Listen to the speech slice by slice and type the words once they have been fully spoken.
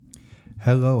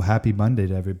Hello, happy Monday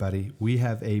to everybody. We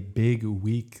have a big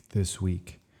week this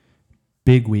week.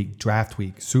 Big week, draft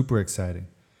week. Super exciting.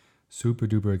 Super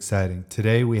duper exciting.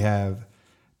 Today we have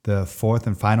the fourth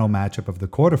and final matchup of the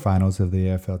quarterfinals of the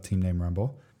AFL Team Name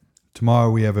Rumble.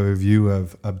 Tomorrow we have a review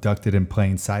of Abducted in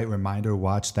Plain Sight. Reminder,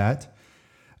 watch that.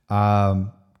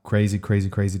 Crazy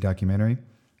documentary.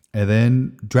 And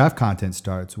then draft content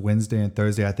starts Wednesday and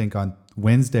Thursday. I think on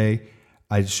Wednesday,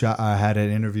 I had an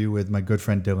interview with my good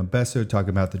friend Dylan Besser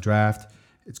talking about the draft.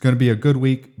 It's going to be a good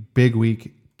week, big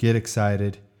week. Get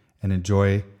excited and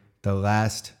enjoy the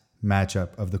last matchup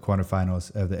of the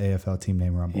quarterfinals of the AFL Team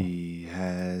Name Rumble. He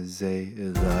has a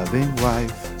loving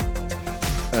wife,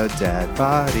 a dad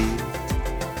body,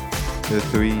 the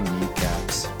 3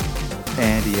 kneecaps,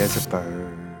 and he has a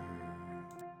bird.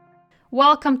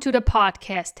 Welcome to the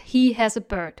podcast, He Has a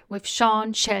Bird, with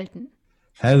Sean Shelton.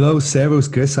 Hello, Servus,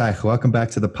 grüß euch. Welcome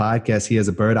back to the podcast, He Has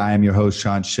a Bird. I am your host,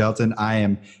 Sean Shelton. I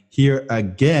am here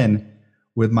again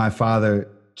with my father,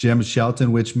 Jim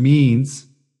Shelton, which means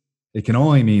it can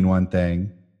only mean one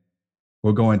thing.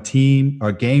 We're going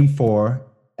game 4,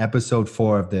 episode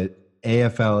 4 of the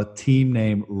AFL Team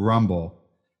Name Rumble.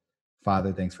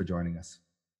 Father, thanks for joining us.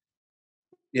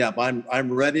 Yeah,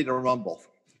 I'm ready to rumble.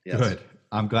 Yes. Good.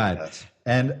 I'm glad. Yes.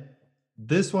 And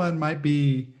this one might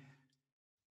be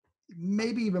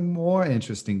maybe even more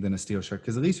interesting than a steel shark,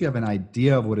 because at least you have an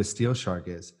idea of what a steel shark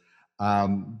is.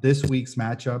 This week's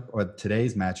matchup, or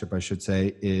today's matchup, I should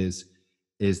say, is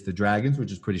the Dragons,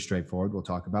 which is pretty straightforward. We'll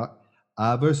talk about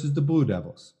versus the Blue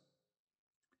Devils.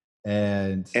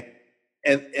 And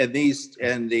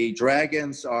the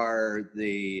Dragons are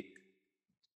the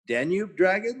Danube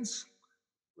Dragons,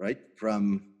 right?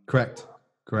 Correct.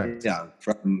 Yeah,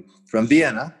 from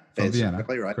Vienna. From Vienna,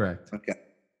 right? Correct. Okay.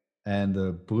 And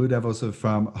the Blue Devils are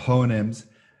from Hohenems,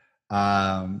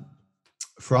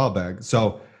 Vorarlberg.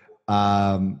 So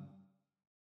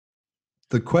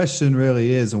the question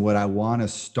really is, and what I want to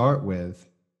start with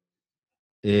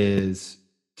is,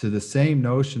 to the same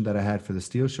notion that I had for the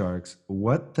Steel Sharks,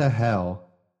 what the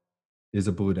hell is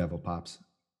a Blue Devil, Pops?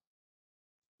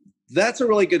 That's a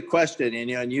really good question.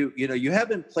 And you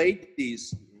haven't played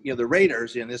these, the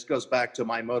Raiders, and this goes back to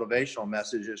my motivational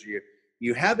messages.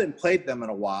 You haven't played them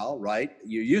in a while, right?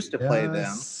 You used to play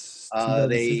them.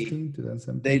 2016,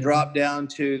 2017. They dropped down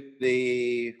to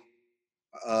the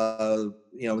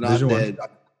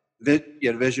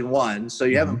Division 1. So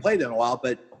you haven't played them in a while,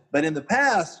 but in the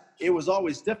past it was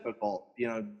always difficult,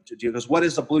 to do, because what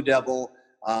is a Blue Devil?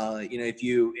 If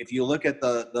you look at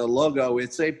the logo,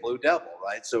 it's a blue devil,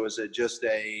 right? So is it just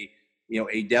a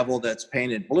devil that's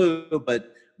painted blue?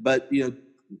 But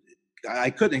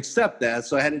I couldn't accept that,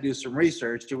 so I had to do some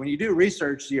research. And when you do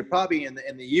research, you're probably in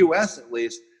the U.S. at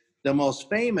least, the most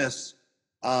famous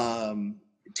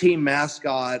team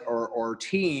mascot or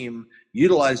team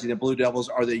utilizing the Blue Devils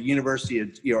are the University of,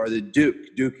 or the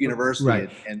Duke University, right,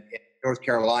 and North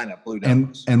Carolina Blue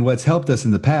Devils. And what's helped us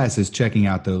in the past is checking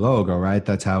out the logo, right?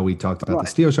 That's how we talked about the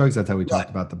Steel Sharks. That's how we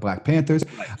talked about the Black Panthers.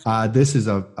 Right. This is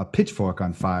a pitchfork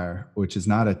on fire, which is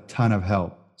not a ton of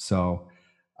help. So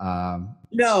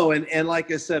no, and like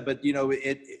I said, but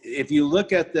if you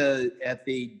look at the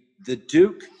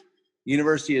Duke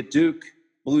University of Duke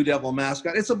Blue Devil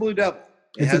mascot, it's a blue devil.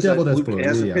 It has a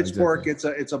pitchfork.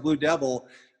 Exactly. It's a blue devil.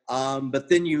 But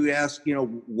then you ask,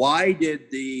 why did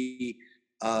the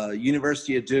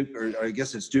University of Duke, or I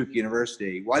guess it's Duke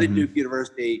University, why did Duke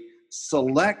University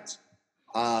select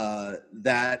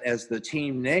that as the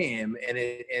team name? And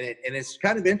it's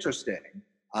kind of interesting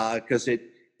because it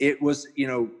was,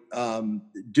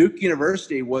 Duke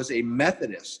University was a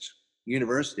Methodist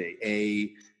university,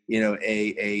 a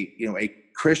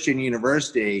Christian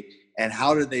university. And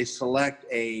how did they select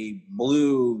a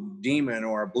blue demon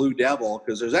or a blue devil?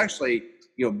 Because there's actually,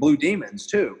 blue demons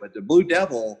too, but the blue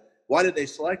devil, why did they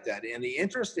select that? And the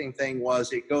interesting thing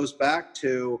was, it goes back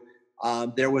to,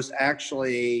 there was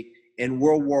actually, in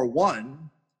World War I,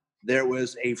 there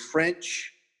was a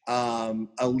French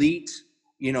elite,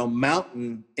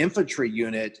 mountain infantry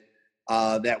unit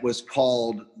that was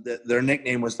called, their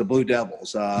nickname was the Blue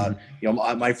Devils.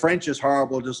 My French is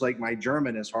horrible, just like my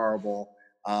German is horrible.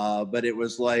 But it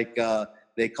was like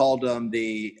they called them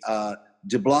the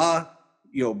de Blas,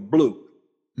 blue.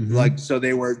 Like, so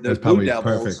they were the Blue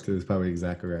Devils. Perfect. It was probably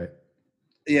exactly right.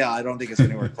 Yeah, I don't think it's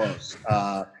anywhere close.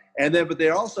 But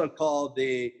they're also called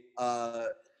the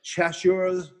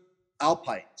Chasseurs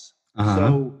Alpines.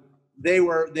 So they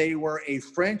were a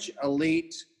French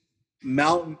elite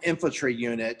mountain infantry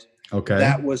unit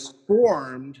that was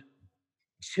formed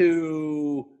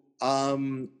to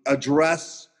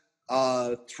address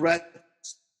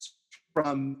threats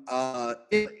from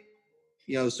Italy.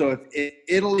 So if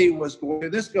Italy was going,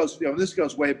 this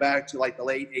goes way back to like the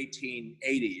late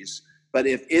 1880s. But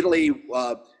if Italy,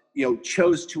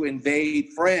 chose to invade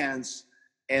France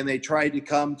and they tried to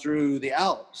come through the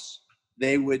Alps,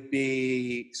 they would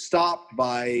be stopped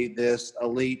by this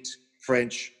elite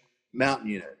French mountain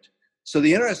unit. So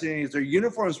the interesting thing is their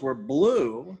uniforms were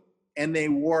blue and they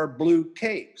wore blue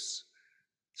capes.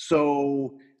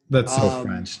 So That's so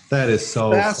French. That is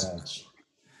so fast, French.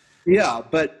 yeah,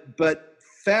 but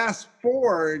fast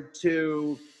forward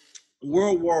to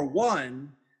World War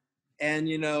One, and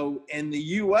and the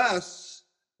U.S.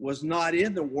 was not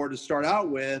in the war to start out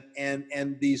with,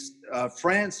 and these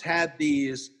France had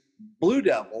these Blue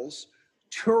Devils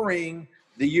touring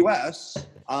the U.S.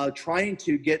 Trying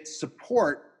to get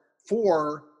support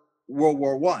for World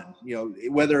War One.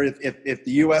 Whether if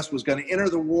the U.S. was going to enter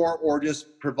the war or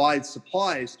just provide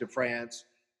supplies to France,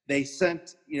 they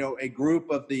sent a group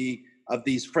of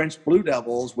these French Blue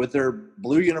Devils with their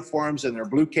blue uniforms and their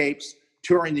blue capes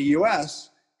touring the U.S.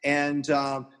 And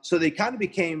so they kind of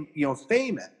became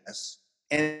famous.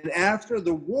 And after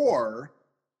the war,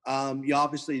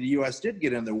 obviously the U.S. did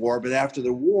get in the war, but after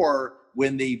the war,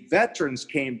 when the veterans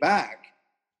came back,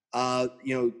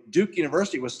 Duke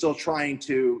University was still trying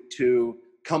to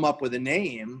come up with a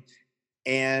name,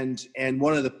 and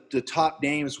one of the top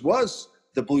names was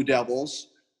the Blue Devils,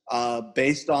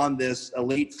 based on this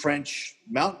elite French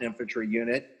mountain infantry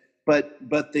unit. But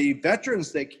the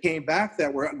veterans that came back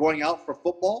that were going out for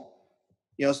football,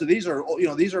 so these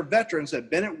are veterans that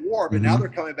have been at war, but now they're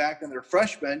coming back and they're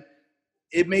freshmen.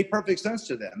 It made perfect sense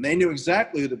to them. They knew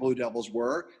exactly who the Blue Devils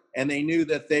were, and they knew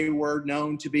that they were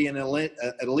known to be an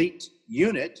elite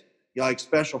unit, like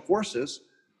special forces.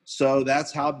 So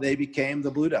that's how they became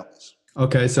the Blue Devils.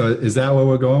 Okay, so is that what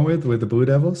we're going with the Blue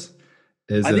Devils?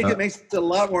 Is I it? think it makes it a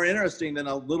lot more interesting than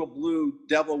a little blue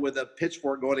devil with a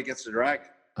pitchfork going against a dragon.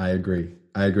 I agree.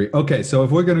 Okay, so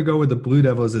if we're going to go with the Blue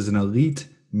Devils as an elite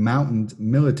mountain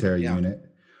military unit,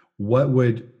 what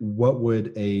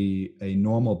would a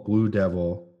normal Blue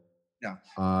Devil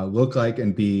look like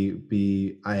and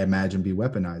be I imagine be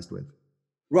weaponized with?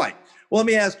 Right. Well, let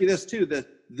me ask you this too. The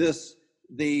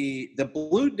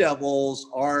Blue Devils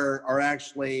are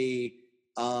actually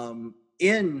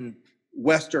in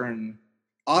Western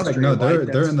Austria. No,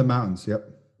 they're in the mountains.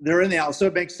 Yep. They're in the Alps, so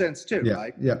it makes sense too,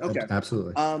 right? Yeah. Okay.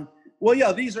 Absolutely. Well,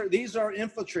 yeah, these are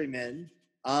infantrymen.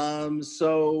 Like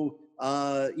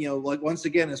once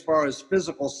again, as far as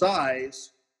physical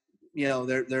size,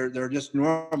 they're just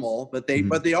normal, but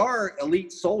they are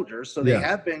elite soldiers, so they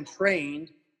have been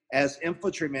trained as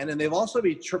infantrymen, and they've also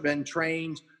been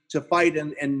trained to fight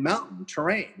in mountain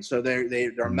terrain. So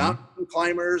they're mountain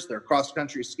climbers, they're cross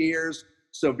country skiers,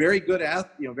 so very good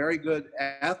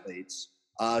athletes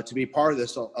to be part of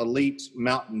this elite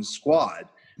mountain squad.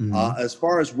 As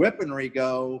far as weaponry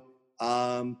go,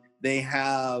 they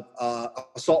have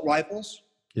assault rifles.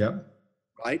 Yep.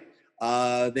 Right.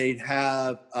 They'd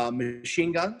have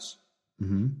machine guns,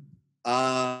 and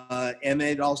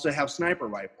they'd also have sniper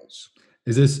rifles.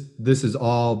 This is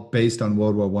all based on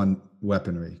World War One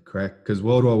weaponry, correct? Because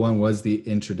World War One was the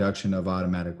introduction of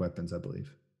automatic weapons, I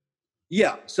believe.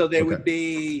 Yeah. So they would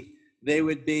be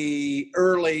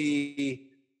early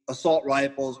assault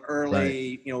rifles,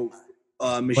 early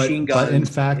machine guns, but in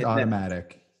fact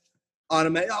automatic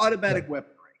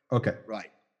weaponry. Okay.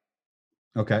 Right.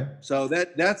 Okay. So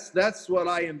that's what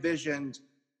I envisioned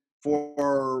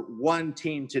for one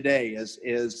team today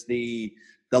is the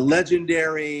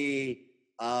legendary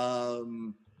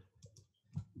Blue,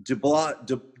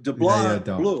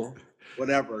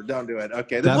 whatever. Don't do it.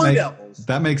 Okay, the Blue Devils.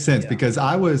 That makes sense because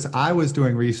I was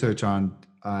doing research on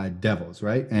devils,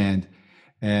 right? And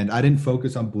I didn't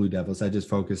focus on Blue Devils. I just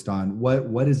focused on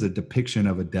what is a depiction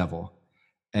of a devil,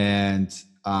 and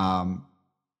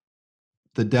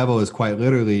the devil is quite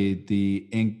literally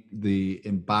the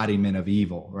embodiment of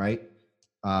evil, right?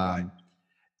 Right.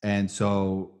 And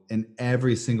so in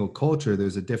every single culture,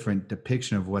 there's a different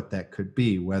depiction of what that could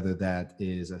be, whether that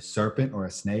is a serpent or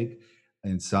a snake.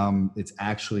 In some, it's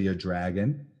actually a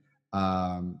dragon.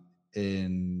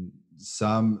 In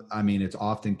some, it's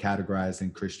often categorized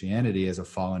in Christianity as a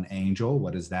fallen angel.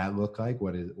 What does that look like?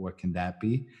 What can that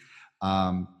be?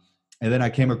 And then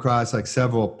I came across like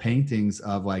several paintings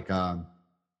of like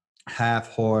half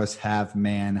horse, half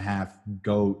man, half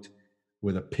goat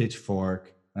with a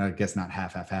pitchfork. I guess not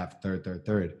half,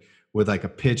 third, with like a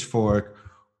pitchfork,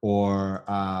 or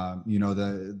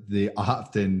the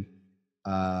often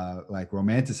like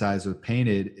romanticized or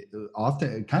painted.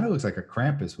 Often it kind of looks like a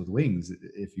Krampus with wings,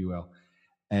 if you will.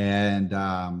 And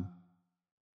so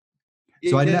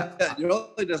it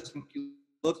really doesn't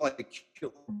look like a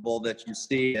bull that you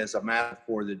see as a map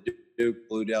for the Duke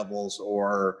Blue Devils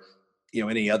or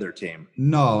any other team.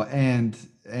 No, and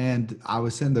I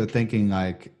was sitting there thinking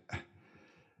like,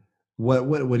 what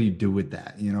do you do with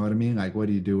that? You know what I mean? Like, what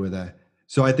do you do with that?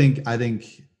 So I think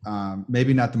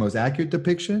maybe not the most accurate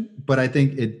depiction, but I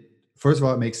think it, first of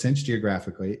all, it makes sense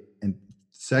geographically, and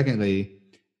secondly,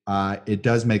 it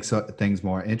does make things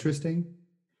more interesting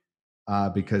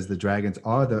because the dragons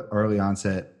are the early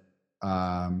onset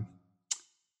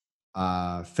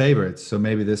favorites. So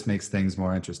maybe this makes things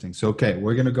more interesting. So okay,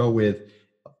 we're gonna go with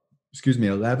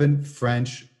 11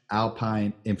 French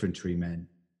Alpine infantrymen.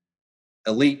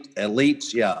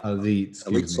 Elites, yeah. Elite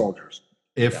soldiers.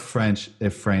 If France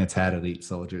had elite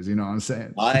soldiers, you know what I'm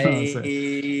saying? I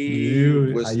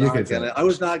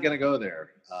was not gonna go there.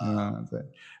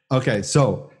 Okay,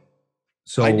 so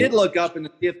I did look up and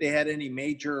see if they had any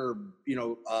major,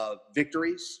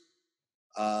 victories,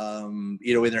 in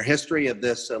their history of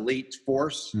this elite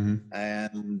force,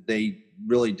 and they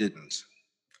really didn't.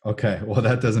 Okay, well,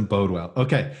 that doesn't bode well.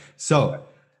 Okay, so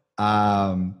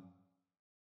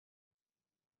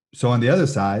so on the other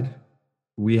side,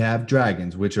 we have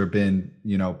dragons, which have been,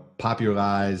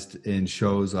 popularized in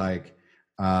shows like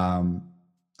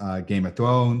Game of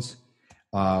Thrones.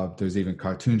 There's even a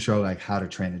cartoon show like How to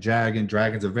Train a Dragon.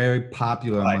 Dragons are very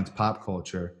popular amongst pop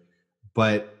culture,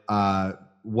 but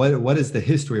what is the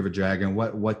history of a dragon?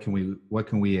 What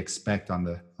can we expect on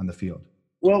the field?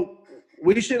 Well,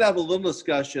 we should have a little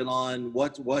discussion on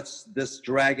what's this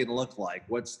dragon look like.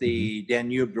 What's the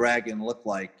Danube dragon look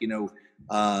like?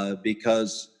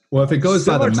 Because if it goes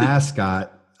by the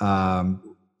mascot,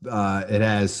 it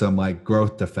has some like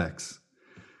growth defects.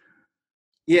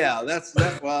 Yeah, because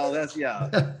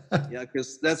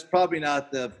that's probably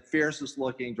not the fiercest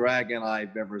looking dragon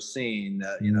I've ever seen.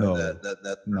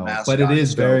 The mascot, but it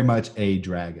is very much a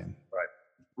dragon.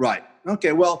 Right.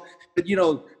 Okay. Well, but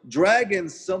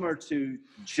dragons similar to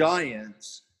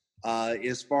giants,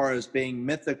 as far as being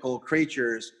mythical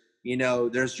creatures,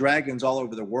 there's dragons all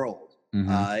over the world,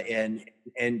 and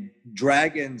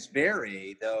dragons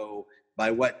vary though by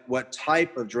what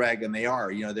type of dragon they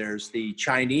are. There's the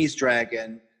Chinese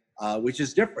dragon, which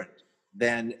is different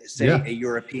than say a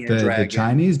European dragon. The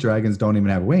Chinese dragons don't even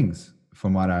have wings,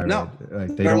 from what I read. No,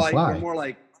 they don't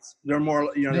fly. They're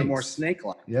more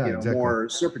snake-like. Exactly. More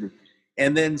serpent.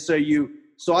 And then so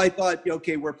I thought,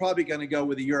 okay, we're probably going to go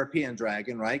with a European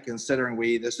dragon, right? Considering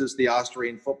this is the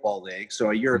Austrian Football League,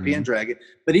 so a European dragon.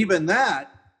 But even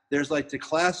that, there's like the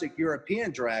classic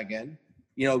European dragon,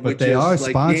 but they are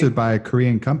sponsored by a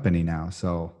Korean company now,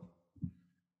 so.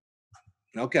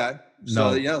 Okay.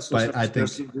 I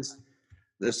think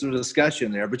there's some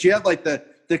discussion there. But you have like the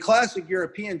classic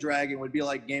European dragon would be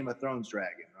like Game of Thrones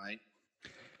dragon, right?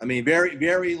 I mean, very,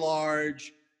 very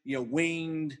large,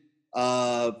 winged,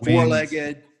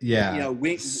 four-legged,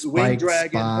 winged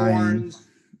dragon, spine. Horns.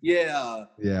 Yeah.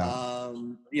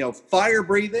 Fire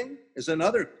breathing is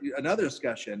another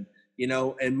discussion.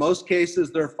 In most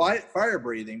cases they're fire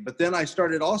breathing, but then I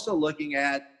started also looking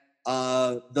at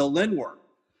the Lindworm,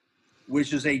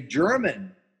 which is a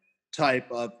German type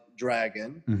of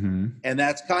dragon, and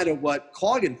that's kind of what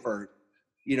Klagenfurt,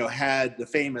 had the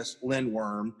famous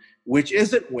Lindworm, which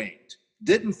isn't winged,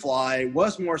 didn't fly,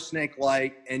 was more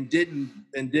snake-like, and didn't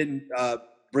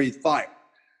breathe fire.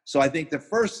 So I think the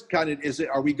first kind of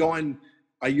are we going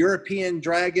a European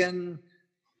dragon,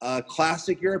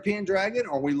 classic European dragon,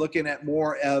 or are we looking at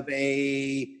more of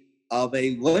a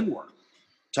Lindworm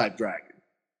type dragon?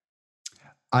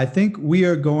 I think we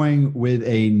are going with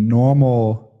a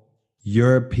normal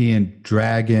European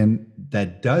dragon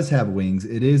that does have wings.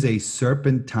 It is a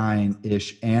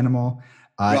serpentine-ish animal.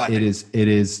 It is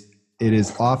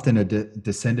often a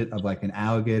descendant of like an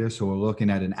alligator. So we're looking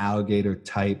at an alligator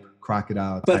type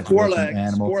crocodile type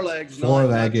animal.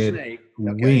 Four-legged, snake.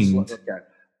 winged.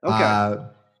 Okay.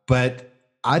 But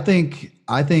I think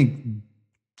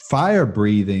fire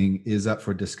breathing is up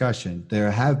for discussion.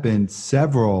 There have been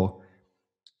several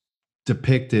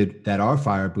depicted that are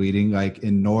fire breathing, like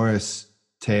in Norse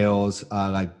tales,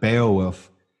 like Beowulf,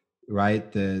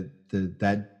 right?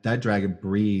 That dragon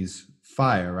breathes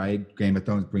fire, right? Game of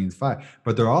Thrones breathes fire.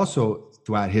 But there are also,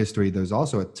 throughout history, there's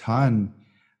also a ton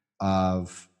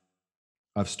of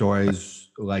stories,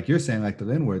 like you're saying, like the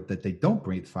Lindworm, that they don't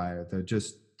breathe fire. They're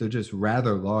just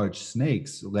rather large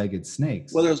snakes, legged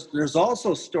snakes. Well, there's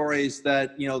also stories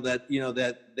that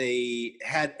that they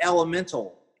had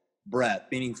elemental breath,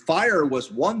 meaning fire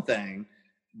was one thing,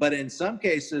 but in some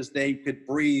cases they could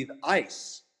breathe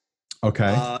ice.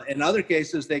 Okay. In other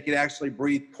cases, they could actually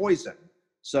breathe poison.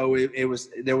 So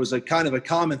there was a kind of a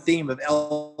common theme of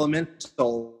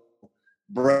elemental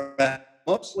breath,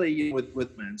 mostly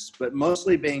with mints, but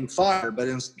mostly being fire, but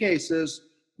in some cases,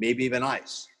 maybe even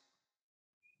ice.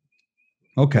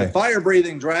 The Okay.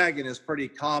 fire-breathing dragon is pretty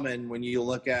common when you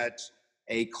look at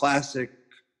a classic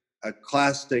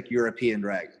European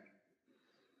dragon.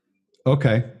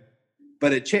 Okay.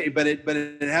 But it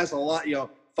has a lot.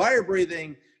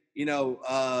 Fire-breathing.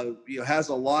 Has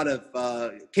a lot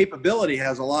of capability.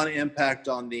 Has a lot of impact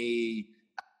on the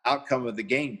outcome of the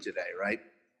game today, right?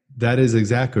 That is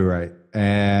exactly right.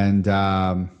 And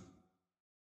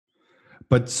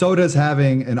but so does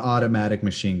having an automatic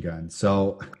machine gun.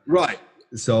 So Right.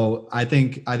 I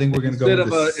think we're going to go with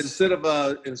this instead of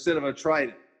a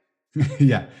trident.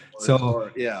 yeah.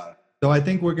 Yeah. So I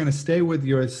think we're going to stay with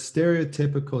your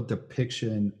stereotypical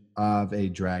depiction of a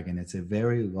dragon. It's a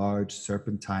very large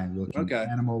serpentine-looking Okay.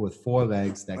 animal with 4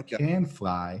 legs that Okay. can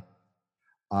fly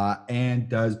and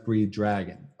does breathe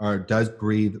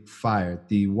fire.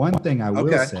 The one thing I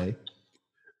will Okay. say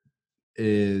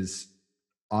is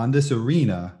on this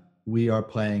arena, we are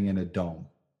playing in a dome.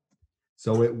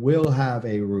 So it will have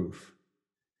a roof.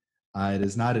 It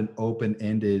is not an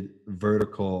open-ended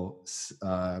vertical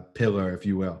pillar, if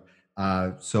you will.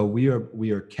 So we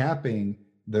are capping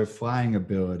their flying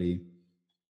ability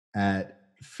at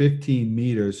 15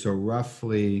 meters. So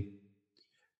roughly,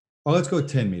 let's go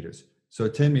 10 meters. So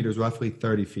 10 meters, roughly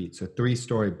 30 feet. So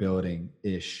 3-story building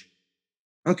ish.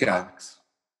 Okay. Box.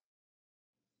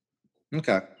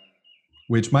 Okay.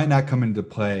 Which might not come into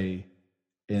play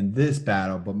in this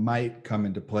battle, but might come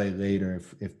into play later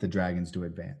if the dragons do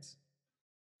advance.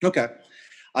 Okay.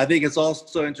 I think it's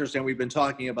also interesting. We've been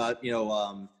talking about,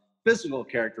 physical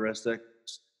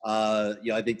characteristics.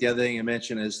 I think the other thing you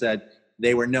mentioned is that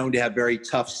they were known to have very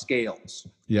tough scales.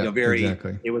 Yeah,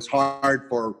 exactly. It was hard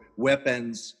for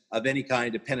weapons of any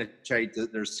kind to penetrate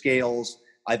their scales.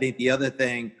 I think the other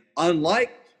thing,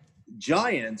 unlike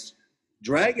giants,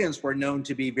 dragons were known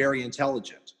to be very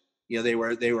intelligent. They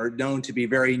were known to be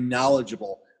very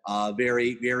knowledgeable,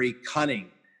 very, very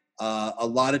cunning. A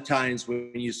lot of times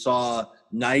when you saw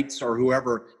knights or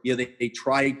whoever, they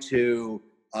tried to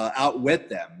outwit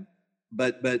them,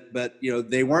 but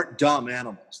they weren't dumb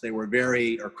animals. They were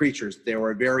creatures. They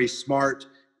were very smart,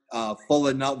 full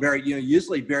of not very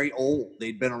usually very old.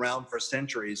 They'd been around for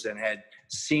centuries and had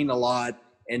seen a lot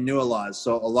and knew a lot.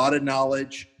 So a lot of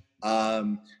knowledge,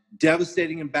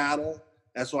 devastating in battle.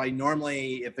 That's why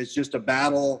normally if it's just a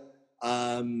battle,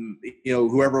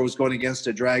 whoever was going against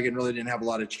a dragon really didn't have a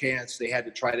lot of chance. They had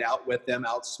to try to outwit them,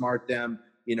 outsmart them,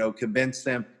 convince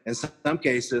them. In some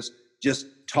cases, just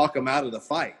talk them out of the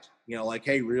fight. Like,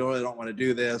 hey, we really don't want to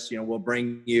do this. We'll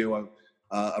bring you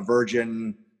a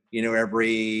virgin,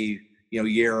 every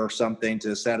year or something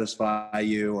to satisfy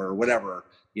you or whatever,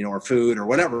 or food or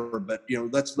whatever. But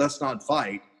let's not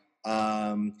fight.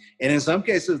 And in some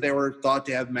cases, they were thought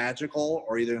to have magical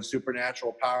or either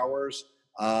supernatural powers.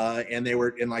 And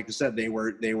like I said, they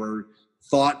were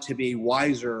thought to be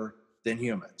wiser than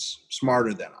humans,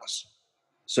 smarter than us.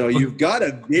 So you've got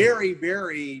a very,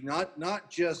 very not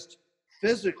just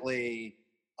physically,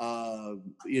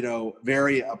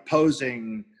 very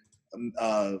opposing,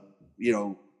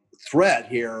 threat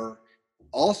here.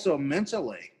 Also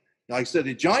mentally, like I said,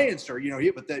 the giants are,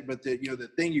 the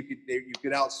thing you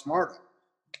could outsmart them.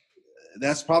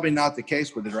 That's probably not the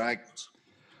case with the dragons.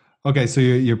 Okay, so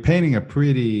you're painting a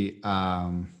pretty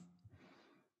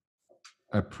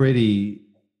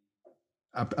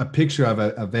a picture of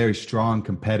a very strong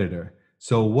competitor.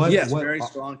 So what? Yes, what? very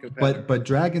strong competitor. But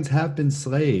dragons have been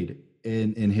slayed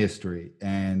in history,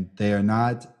 and they are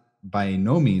not by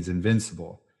no means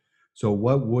invincible. So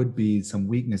what would be some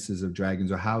weaknesses of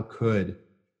dragons, or how could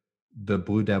the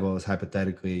Blue Devils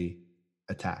hypothetically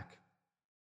attack?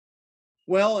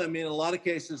 Well, I mean, in a lot of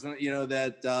cases,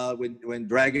 that when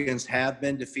dragons have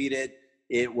been defeated,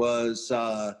 it was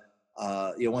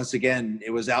once again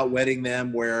it was outwitting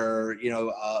them, where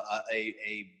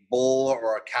a bull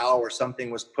or a cow or something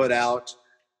was put out,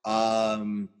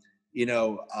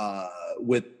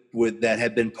 with that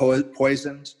had been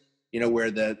poisoned,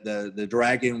 where the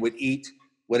dragon would eat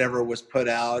whatever was put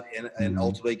out and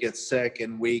ultimately get sick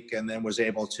and weak, and then was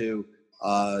able to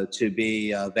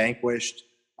be vanquished.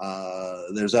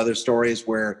 There's other stories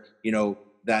where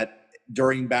that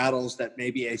during battles that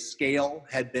maybe a scale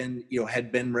had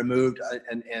been removed,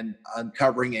 and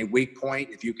uncovering a weak point.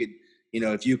 If you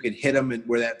could hit them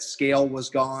where that scale was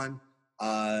gone,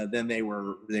 then they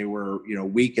were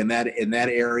weak in that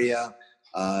area.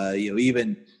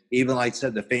 Even like I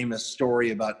said, the famous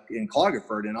story about in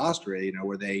Klagenfurt in Austria,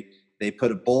 where they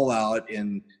put a bull out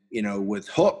in with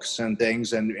hooks and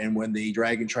things, and when the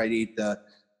dragon tried to eat the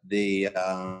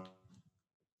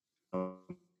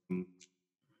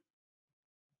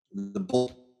the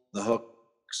bull, the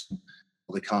hooks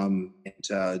to come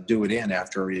and do it in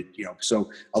after it,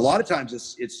 So a lot of times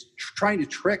it's trying to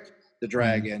trick the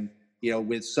dragon,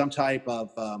 with some type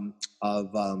of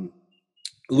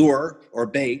lure or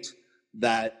bait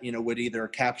that would either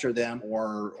capture them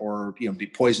or be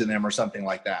poison them or something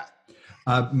like that.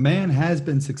 Man has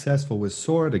been successful with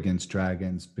sword against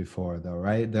dragons before, though,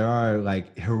 right? There are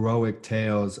like heroic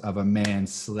tales of a man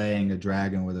slaying a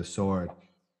dragon with a sword.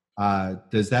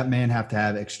 Does that man have to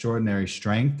have extraordinary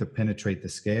strength to penetrate the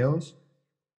scales?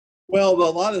 Well,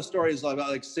 a lot of the stories about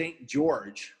like Saint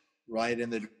George, right?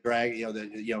 And the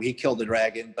dragon, he killed the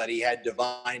dragon, but he had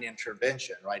divine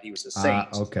intervention, right? He was a saint,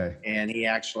 Okay. and he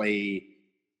actually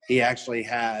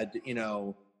had,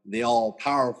 the all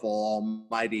powerful,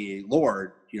 almighty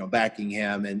Lord, backing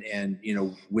him, and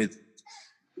with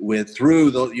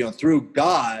through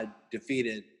God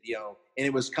defeated, and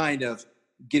it was kind of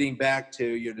getting back to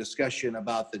your discussion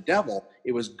about the devil.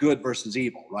 It was good versus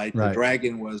evil, right? The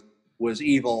dragon was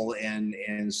evil,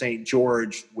 and Saint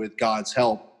George, with God's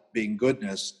help, being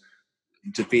goodness,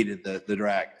 defeated the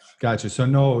dragon. Gotcha. So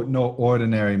no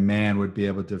ordinary man would be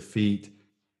able to defeat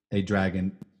a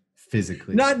dragon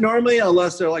physically. Not normally,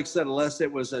 unless they're, like I said, unless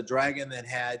it was a dragon that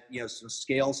had, some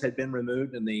scales had been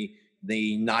removed, and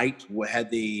the knight had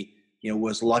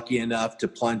was lucky enough to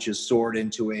plunge his sword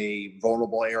into a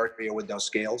vulnerable area with no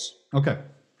scales. Okay,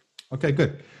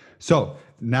 good. So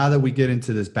now that we get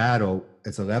into this battle,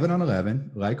 it's 11 on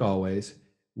 11, like always.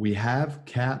 We have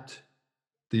capped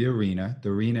the arena. The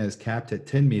arena is capped at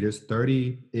 10 meters,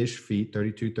 30-ish feet,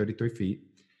 32, 33 feet.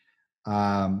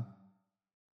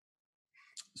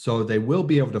 So they will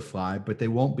be able to fly, but they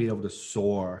won't be able to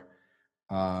soar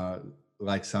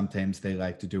like sometimes they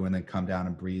like to do and then come down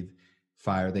and breathe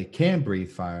fire. They can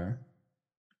breathe fire,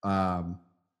 but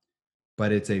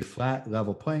it's a flat,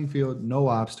 level playing field, no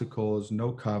obstacles,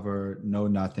 no cover, no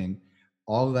nothing.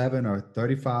 All 11 are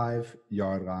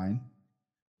 35-yard line.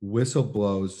 Whistle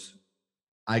blows.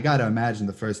 I got to imagine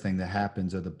the first thing that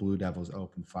happens are the Blue Devils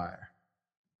open fire.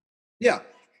 Yeah,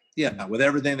 with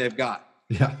everything they've got.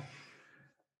 Yeah.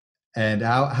 And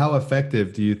how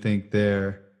effective do you think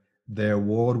their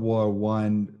World War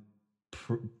I,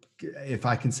 if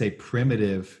I can say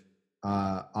primitive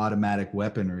automatic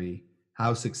weaponry,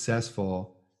 how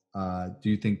successful do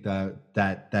you think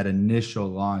that initial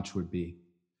launch would be?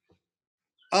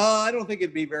 I don't think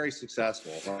it'd be very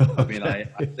successful. I mean, I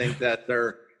think that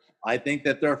they're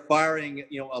firing,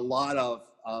 a lot of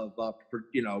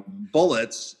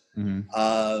bullets,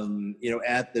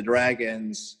 at the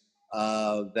dragons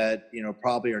that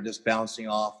probably are just bouncing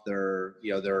off their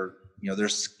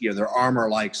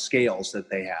armor-like scales that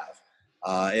they have.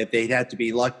 If they'd have to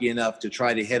be lucky enough to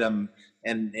try to hit them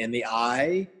in the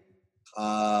eye,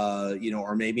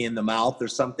 or maybe in the mouth or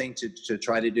something to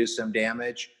try to do some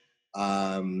damage.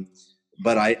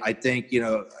 But I think,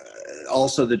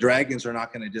 also the dragons are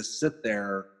not going to just sit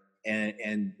there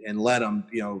and let them,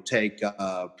 take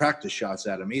practice shots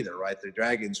at them either, right? The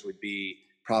dragons would be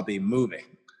probably moving.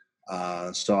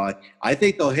 So I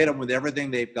think they'll hit them with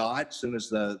everything they've got as soon as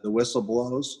the whistle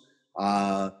blows.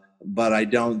 But I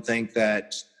don't think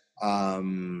that,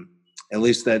 at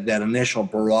least that initial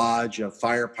barrage of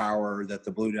firepower that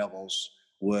the Blue Devils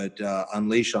would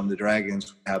unleash on the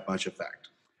dragons would have much effect.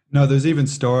 No, there's even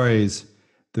stories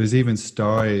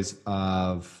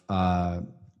of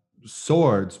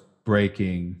swords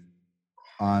breaking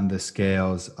on the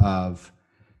scales of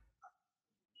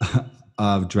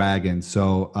dragons.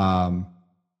 So I'm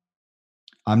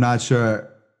not sure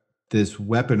this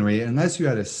weaponry, unless you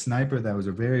had a sniper that was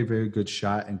a very, very good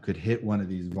shot and could hit one of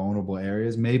these vulnerable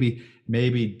areas. Maybe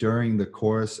during the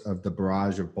course of the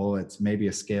barrage of bullets, maybe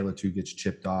a scale or two gets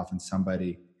chipped off and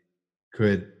somebody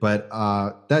could, but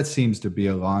that seems to be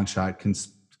a long shot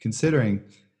considering,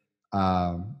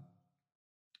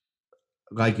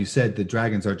 like you said, the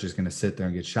dragons aren't just going to sit there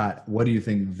and get shot. What do you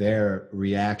think their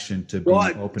reaction to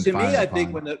being open fire me, I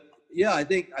upon?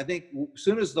 think I think as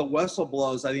soon as the whistle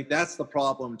blows, I think that's the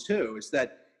problem too, is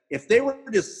that if they were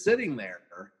just sitting there,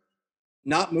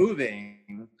 not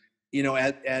moving,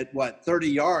 at what, 30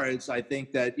 yards, I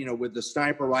think that, with the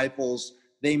sniper rifles,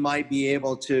 they might be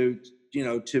able to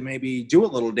maybe do a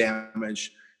little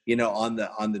damage, on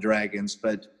the dragons.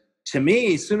 But to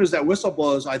me, as soon as that whistle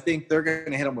blows, I think they're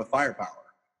going to hit them with firepower.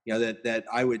 That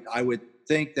I would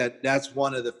think that that's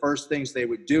one of the first things they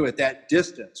would do at that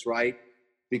distance, right?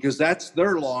 Because that's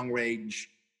their long range,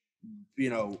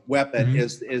 weapon,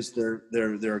 is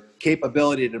their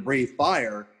capability to breathe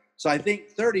fire. So I think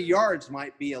 30 yards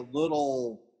might be a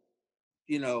little,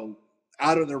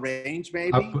 out of the range,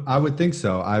 maybe. I would think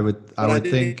so. I But I would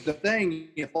think the think.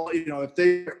 thing, if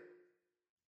they,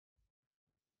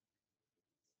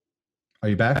 Are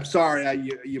you I'm back?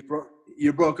 sorry,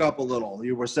 you broke up a little.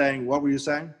 You were saying, what were you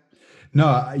saying?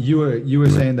 No, you were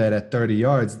saying that at 30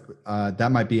 yards,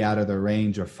 that might be out of the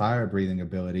range of fire breathing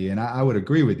ability, and I would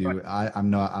agree with Right. you. I'm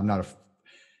not a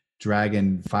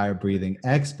dragon fire breathing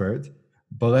expert,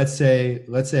 but let's say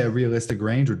a realistic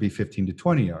range would be 15 to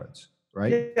 20 yards,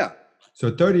 right? Yeah. So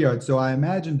 30 yards. So I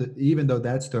imagine that even though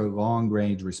that's their long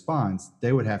range response,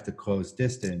 they would have to close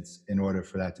distance in order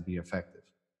for that to be effective.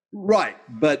 Right,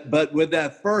 but with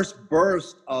that first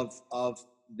burst of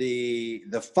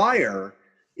the fire,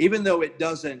 even though it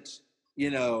doesn't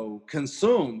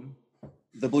consume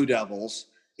the Blue Devils,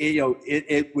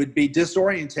 it would be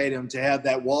disorientating to have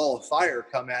that wall of fire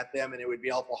come at them, and it would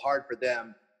be awful hard for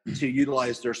them to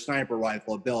utilize their sniper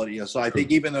rifle ability. So I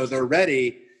think even though they're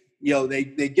ready,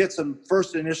 they get some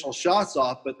first initial shots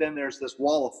off, but then there's this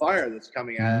wall of fire that's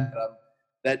coming at them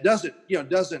that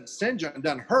doesn't singe them,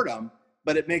 doesn't hurt them,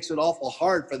 but it makes it awful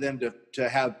hard for them to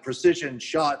have precision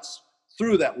shots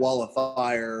through that wall of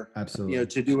fire, Absolutely.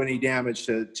 to do any damage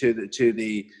to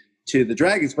the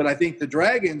dragons. But I think the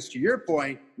dragons, to your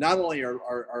point, not only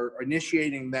are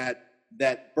initiating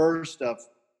that burst of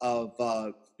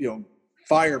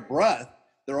fire breath,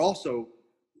 they're also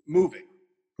moving,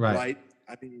 right?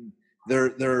 I mean,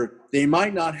 they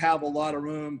might not have a lot of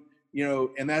room,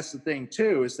 and that's the thing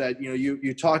too, is that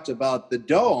you talked about the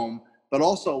dome, but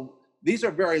also these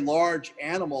are very large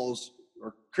animals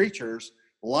or creatures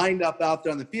lined up out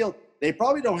there on the field. They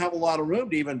probably don't have a lot of room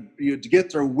to even to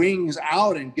get their wings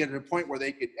out and get to a point where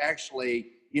they could actually,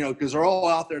 because they're all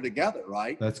out there together,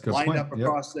 right? That's a good lined point. up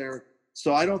across there.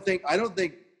 So I don't think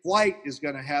flight is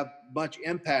going to have much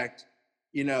impact,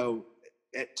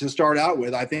 to start out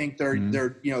with. I think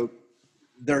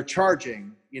they're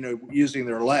charging, using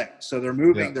their legs. So they're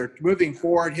moving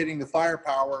forward, hitting the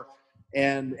firepower,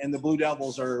 and the Blue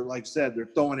Devils are, like I said, they're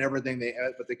throwing everything they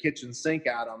but the kitchen sink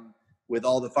at them with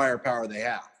all the firepower they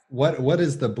have. What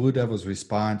is the Blue Devils'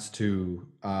 response to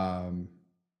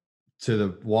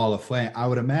the wall of flame? I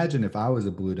would imagine if I was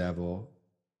a Blue Devil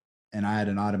and I had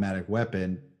an automatic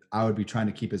weapon, I would be trying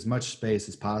to keep as much space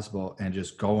as possible and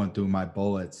just going through my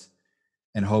bullets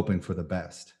and hoping for the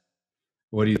best.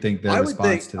 What do you think their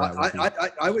response to that would be?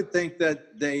 I would think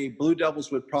that the Blue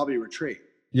Devils would probably retreat.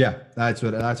 Yeah, that's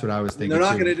what I was thinking. They're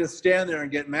not going to just stand there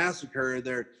and get massacred.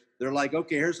 They're like,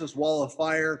 okay, here's this wall of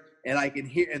fire, and I can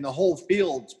hear, and the whole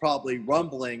field's probably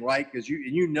rumbling, right? Because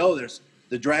there's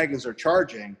the dragons are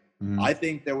charging. Mm-hmm. I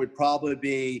think there would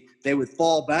probably they would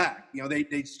fall back.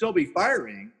 They'd still be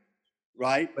firing,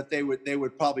 right? But they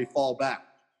would probably fall back.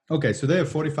 Okay, so they have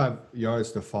 45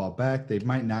 yards to fall back. They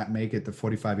might not make it to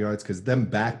 45 yards because them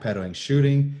backpedaling,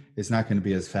 shooting is not going to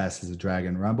be as fast as a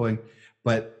dragon rumbling.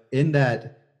 But in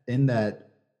that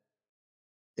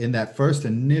first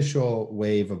initial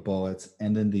wave of bullets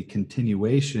and then the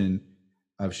continuation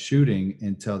of shooting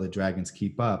until the dragons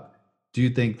keep up, do you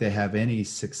think they have any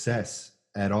success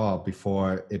at all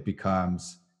before it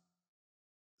becomes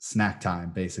snack time,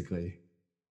 basically?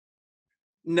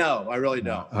 No, I really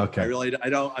don't. Okay. I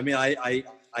don't. I mean, I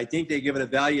think they give it a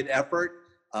valiant effort.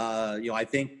 I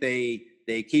think they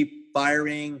keep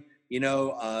firing.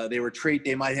 They retreat.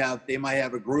 They might have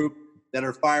a group that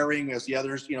are firing as the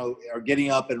others, are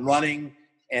getting up and running,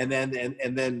 and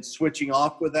then switching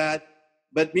off with that.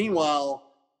 But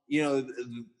meanwhile,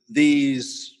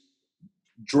 these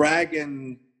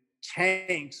dragon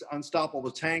tanks, unstoppable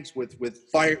tanks with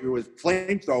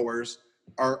flamethrowers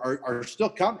are still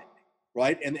coming.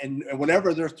 Right, and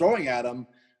whatever they're throwing at them,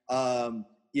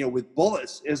 with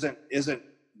bullets isn't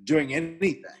doing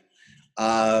anything.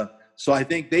 So I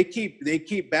think they keep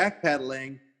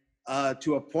backpedaling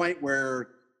to a point where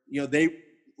they,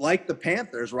 like the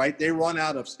Panthers, right? They run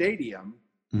out of stadium,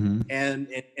 mm-hmm.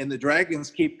 and the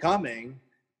Dragons keep coming,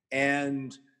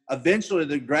 and eventually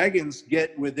the Dragons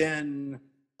get within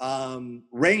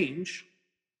range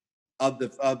of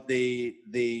the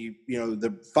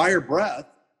fire breath.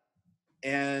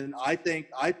 And I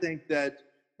think that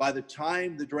by the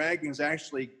time the Dragons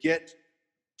actually get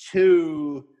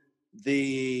to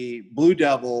the Blue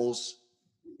Devils,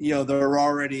 they're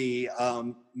already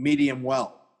medium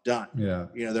well done. Yeah.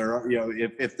 They're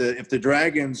if the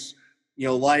Dragons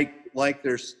like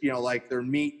their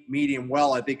meat medium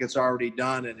well, I think it's already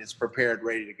done and it's prepared,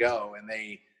 ready to go, and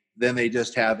they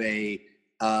just have a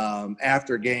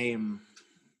after game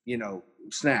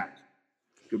snack.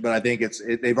 But I think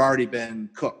they've already been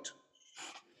cooked.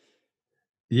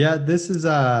 Yeah, this is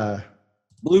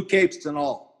blue capes and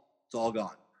all. It's all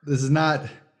gone. This is not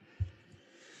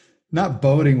not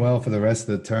boding well for the rest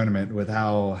of the tournament with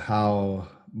how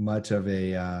much of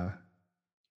a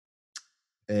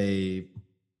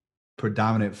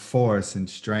predominant force and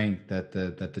strength that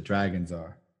the Dragons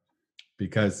are.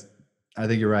 Because I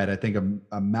think you're right. I think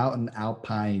a mountain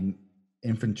alpine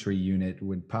infantry unit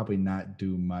would probably not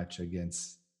do much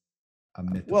against a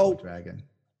mythical Well, dragon.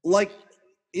 like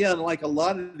yeah, like a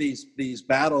lot of these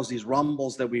battles, these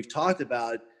rumbles that we've talked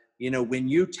about, when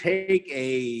you take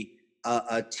a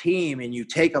team and you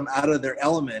take them out of their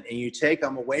element and you take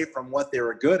them away from what they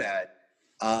were good at,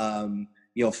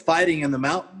 fighting in the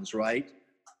mountains, right?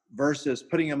 Versus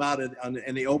putting them out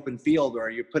in the open field, or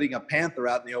you're putting a panther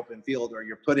out in the open field, or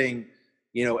you're putting,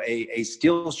 a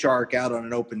steel shark out on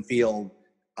an open field.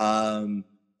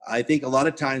 I think a lot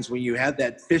of times when you have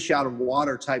that fish out of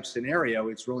water type scenario,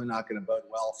 it's really not going to bode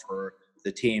well for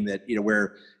the team that,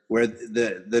 where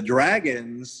the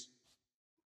Dragons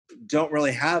don't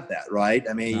really have that, right?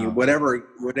 I mean, No.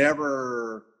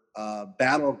 whatever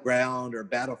battleground or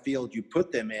battlefield you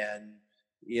put them in,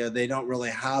 they don't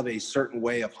really have a certain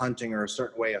way of hunting or a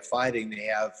certain way of fighting. They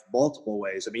have multiple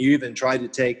ways. I mean, you even tried to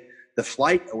take the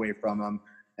flight away from them,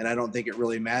 and I don't think it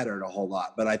really mattered a whole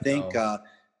lot. But I think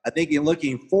in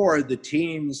looking forward, the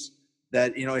teams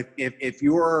that, if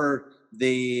you're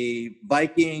the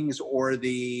Vikings or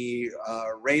the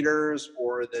Raiders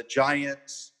or the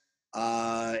Giants,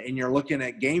 and you're looking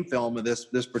at game film of this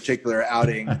particular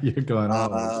outing, You're going,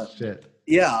 oh shit.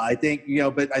 yeah, I think,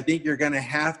 but I think you're going to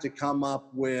have to come up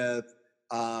with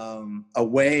a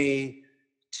way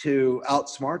to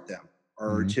outsmart them,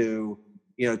 or to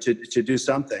do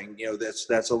something,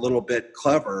 that's a little bit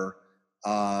clever,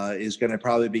 is going to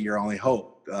probably be your only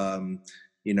hope. I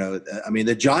mean,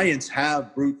 the Giants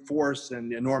have brute force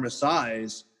and enormous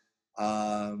size,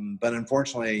 but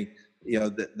unfortunately,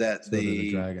 the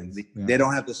Dragons. They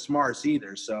don't have the smarts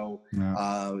either. So,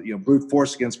 brute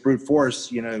force against brute force,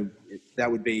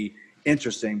 that would be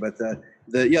interesting. But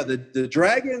the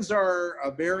Dragons are a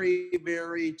very,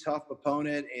 very tough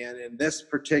opponent, and in this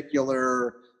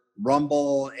particular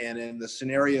rumble and in the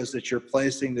scenarios that you're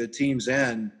placing the teams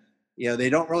in, they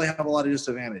don't really have a lot of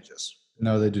disadvantages.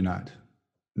 No, they do not.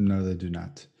 No, they do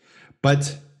not.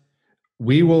 But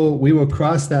we will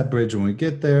cross that bridge when we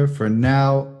get there. For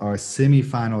now, our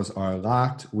semifinals are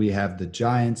locked. We have the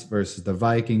Giants versus the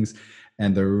Vikings,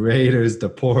 and the Raiders, the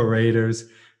poor Raiders,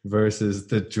 versus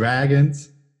the Dragons.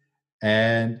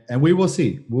 And we will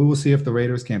see. We will see if the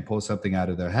Raiders can pull something out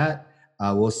of their hat.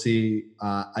 We'll see.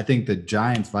 I think the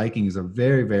Giants Vikings are a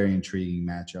very, very intriguing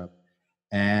matchup.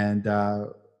 And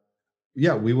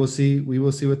we will see. We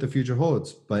will see what the future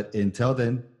holds. But until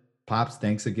then, Pops,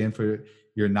 thanks again for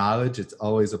your knowledge. It's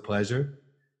always a pleasure.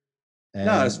 And,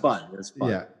 no, it's fun. It's fun.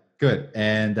 Yeah, good.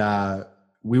 And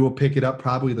we will pick it up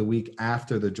probably the week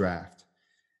after the draft,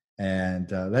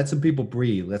 and let some people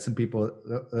breathe. Let some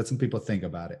people think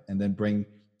about it, and then bring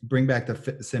back the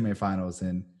semifinals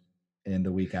in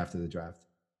the week after the draft.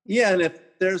 Yeah, and if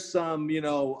there's some,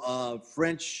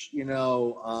 French,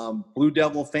 Blue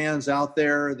Devil fans out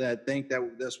there that think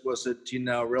that this wasn't,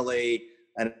 really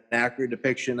an accurate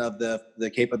depiction of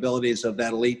the capabilities of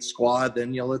that elite squad,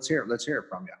 then let's hear it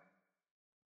from you.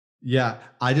 Yeah,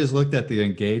 I just looked at the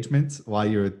engagements while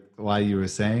you were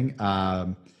saying.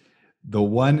 The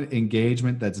one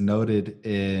engagement that's noted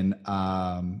in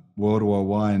World War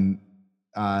One,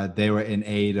 they were in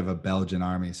aid of a Belgian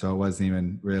army, so it wasn't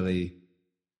even really.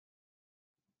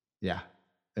 Yeah,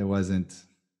 it wasn't.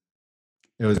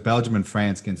 It was Belgium and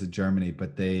France against Germany,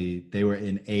 but they were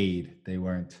in aid. They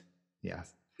weren't. Yeah.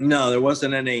 No, there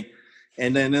wasn't any.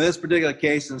 And then in this particular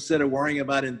case, instead of worrying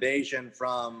about invasion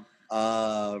from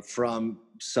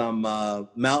some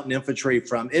mountain infantry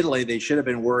from Italy, they should have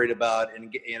been worried about,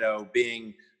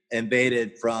 being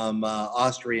invaded from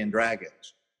Austrian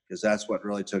dragons, because that's what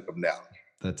really took them down.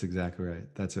 That's exactly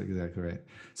right.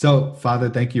 So, Father,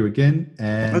 thank you again,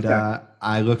 and okay.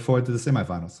 I look forward to the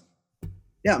semifinals.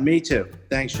 Yeah, me too.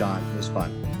 Thanks, Sean. It was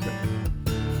fun.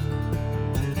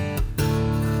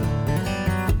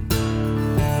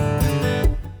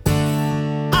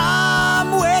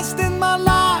 I'm wasting my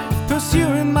life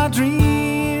pursuing my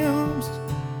dreams,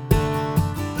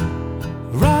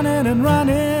 running and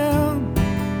running,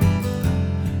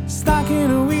 stuck in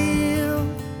a wheel,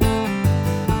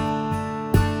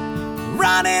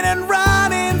 running and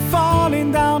running,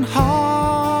 falling down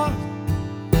hard,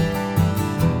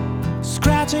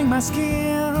 scratching my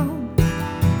skin,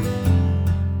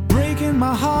 breaking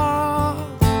my heart,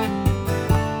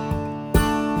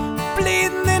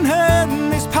 bleeding and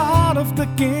hurting is part of the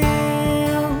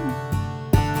game,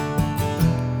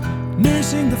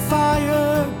 nursing the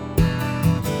fire,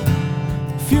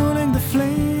 fueling the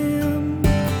flame.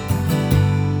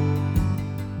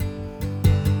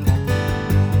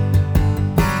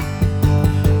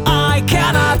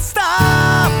 cannot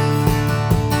stop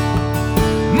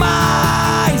myself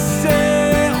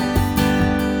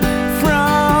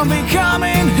from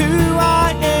becoming who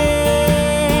I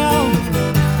am.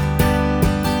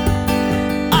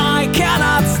 I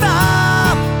cannot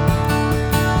stop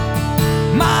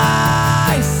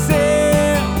myself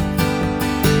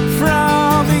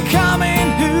from becoming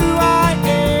who I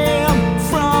am.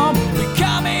 From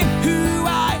becoming who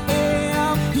I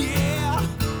am, yeah.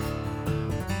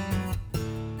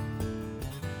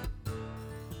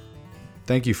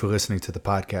 Thank you for listening to the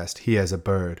podcast He Has a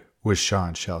Bird with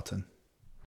Sean Shelton.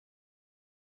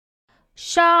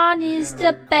 Sean is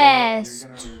the best.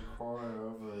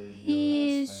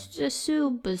 He's the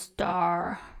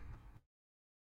superstar.